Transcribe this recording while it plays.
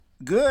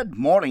Good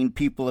morning,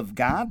 people of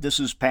God. This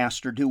is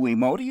Pastor Dewey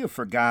Modia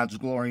for God's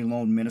Glory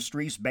Loan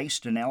Ministries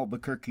based in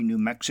Albuquerque, New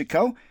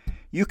Mexico.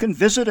 You can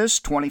visit us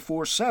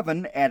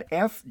 24/7 at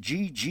fggam.org,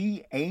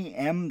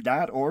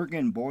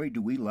 and boy, do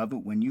we love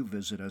it when you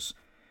visit us.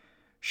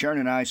 Sharon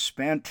and I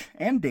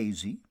and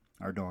Daisy,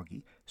 our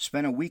doggie,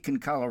 spent a week in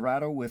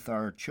Colorado with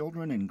our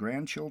children and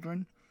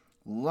grandchildren.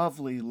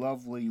 Lovely,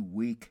 lovely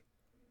week.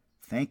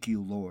 Thank you,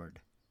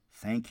 Lord.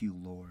 Thank you,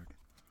 Lord.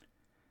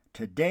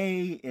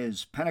 Today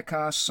is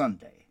Pentecost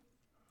Sunday,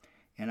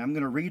 and I'm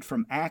going to read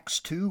from Acts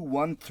 2,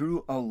 1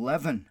 through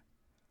 11.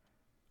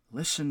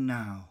 Listen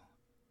now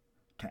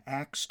to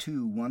Acts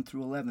 2, 1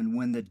 through 11.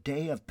 When the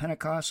day of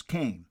Pentecost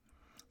came,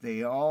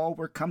 they all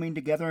were coming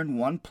together in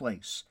one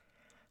place.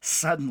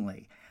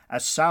 Suddenly, a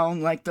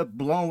sound like the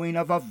blowing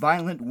of a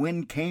violent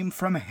wind came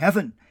from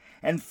heaven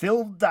and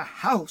filled the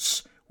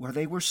house where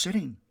they were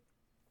sitting.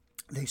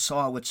 They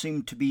saw what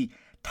seemed to be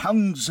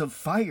tongues of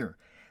fire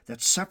that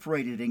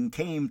separated and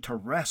came to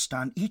rest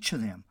on each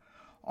of them.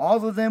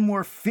 All of them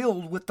were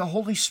filled with the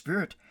Holy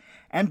Spirit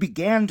and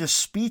began to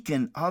speak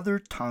in other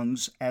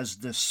tongues as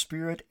the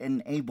Spirit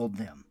enabled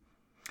them.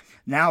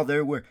 Now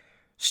there were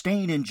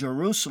staying in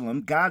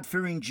Jerusalem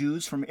God-fearing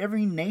Jews from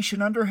every nation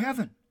under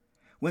heaven.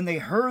 When they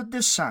heard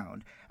this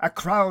sound, a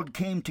crowd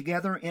came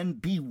together in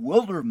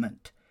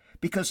bewilderment,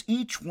 because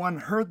each one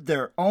heard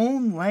their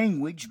own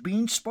language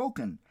being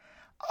spoken.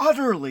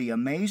 Utterly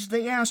amazed,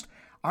 they asked,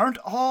 "Aren't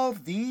all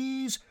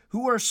these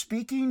who are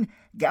speaking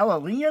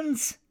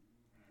Galileans?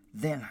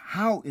 Then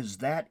how is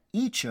that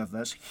each of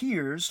us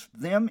hears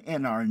them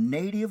in our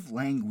native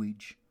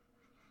language?"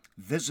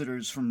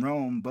 Visitors from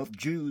Rome, both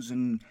Jews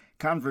and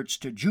converts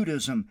to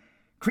Judaism,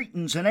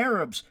 Cretans and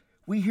Arabs,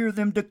 we hear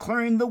them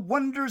declaring the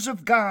wonders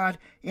of God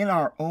in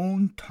our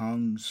own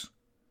tongues.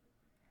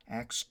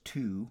 Acts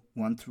 2,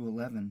 1 through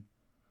 11.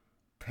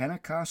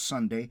 Pentecost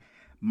Sunday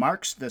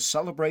marks the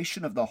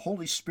celebration of the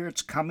Holy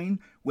Spirit's coming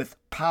with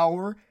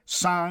power,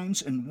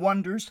 signs, and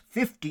wonders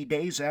 50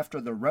 days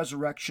after the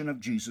resurrection of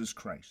Jesus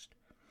Christ.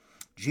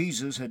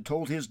 Jesus had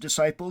told his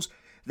disciples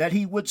that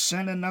he would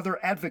send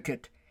another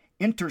advocate,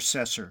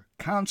 intercessor,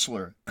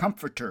 counselor,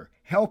 comforter,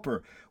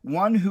 helper,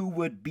 one who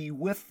would be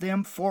with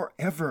them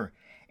forever.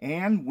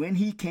 And when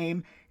he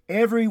came,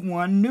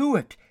 everyone knew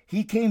it.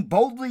 He came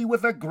boldly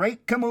with a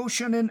great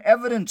commotion and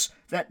evidence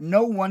that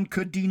no one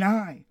could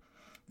deny.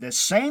 The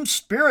same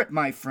Spirit,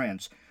 my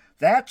friends,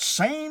 that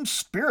same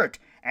Spirit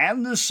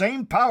and the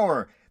same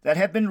power that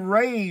had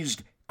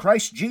raised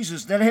Christ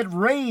Jesus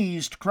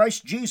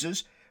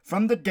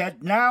from the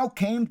dead now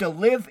came to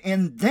live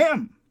in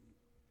them.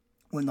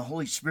 When the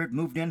Holy Spirit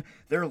moved in,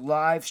 their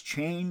lives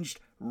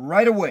changed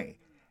right away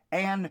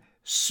and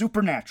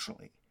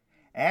supernaturally.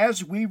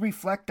 As we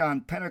reflect on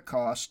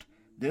Pentecost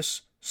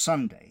this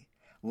Sunday,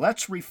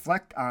 let's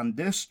reflect on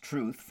this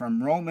truth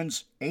from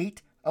Romans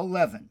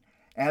 8:11.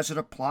 As it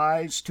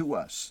applies to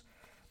us.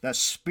 The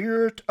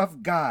Spirit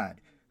of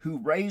God who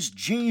raised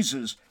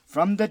Jesus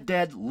from the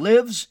dead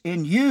lives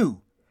in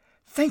you.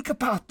 Think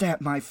about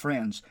that, my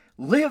friends.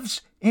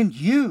 Lives in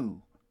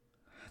you.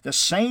 The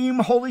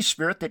same Holy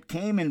Spirit that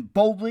came in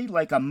boldly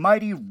like a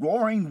mighty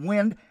roaring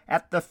wind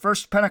at the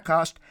first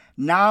Pentecost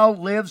now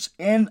lives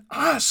in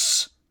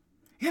us.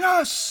 In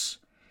us.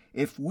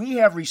 If we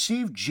have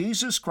received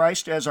Jesus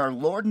Christ as our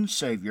Lord and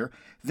Savior,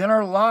 then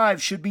our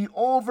lives should be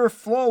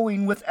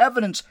overflowing with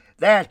evidence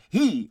that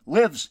He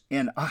lives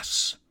in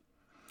us.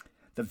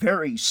 The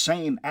very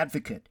same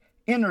advocate,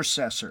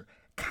 intercessor,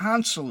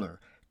 counselor,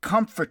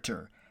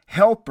 comforter,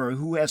 helper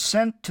who has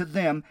sent to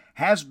them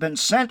has been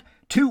sent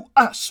to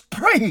us.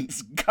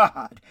 Praise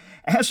God!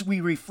 As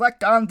we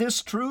reflect on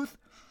this truth,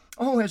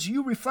 as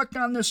you reflect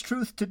on this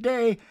truth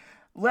today,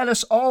 let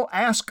us all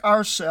ask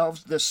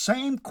ourselves the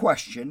same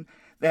question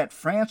that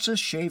Francis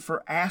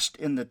Schaeffer asked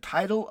in the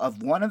title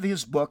of one of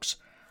his books,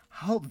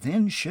 How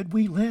then should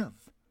we live?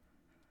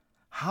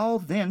 How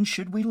then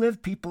should we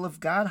live, people of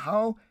God?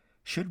 How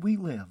should we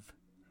live?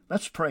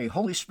 Let's pray.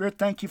 Holy Spirit,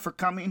 thank you for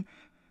coming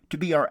to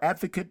be our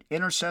advocate,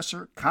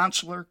 intercessor,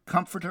 counselor,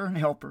 comforter, and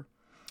helper,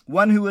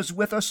 one who is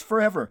with us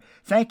forever.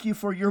 Thank you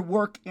for your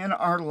work in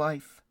our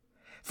life.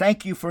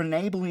 Thank you for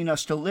enabling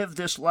us to live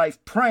this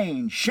life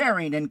praying,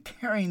 sharing, and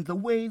caring the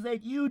way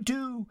that you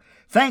do.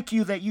 Thank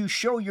you that you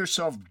show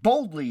yourself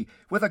boldly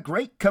with a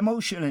great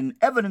commotion and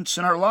evidence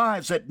in our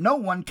lives that no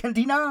one can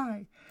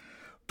deny.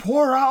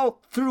 Pour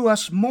out through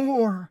us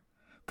more.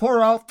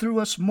 Pour out through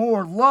us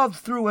more. Love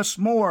through us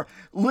more.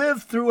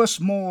 Live through us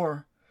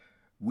more.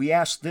 We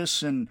ask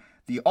this in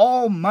the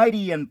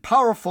almighty and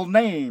powerful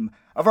name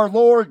of our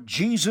Lord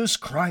Jesus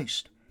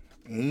Christ.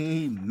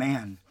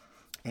 Amen.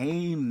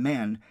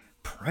 Amen.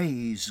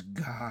 Praise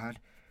God.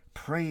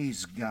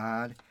 Praise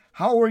God.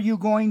 How are you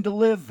going to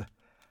live?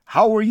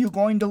 How are you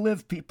going to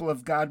live, people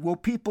of God? Will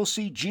people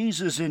see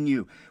Jesus in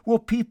you? Will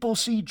people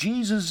see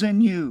Jesus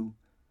in you?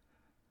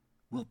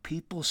 Will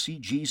people see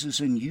Jesus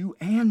in you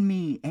and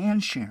me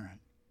and Sharon?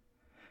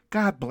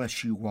 God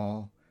bless you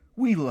all.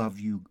 We love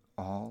you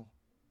all.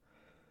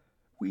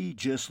 We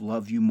just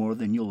love you more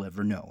than you'll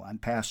ever know. I'm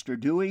Pastor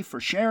Dewey for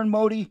Sharon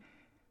Modi.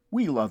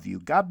 We love you.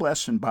 God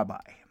bless and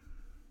bye-bye.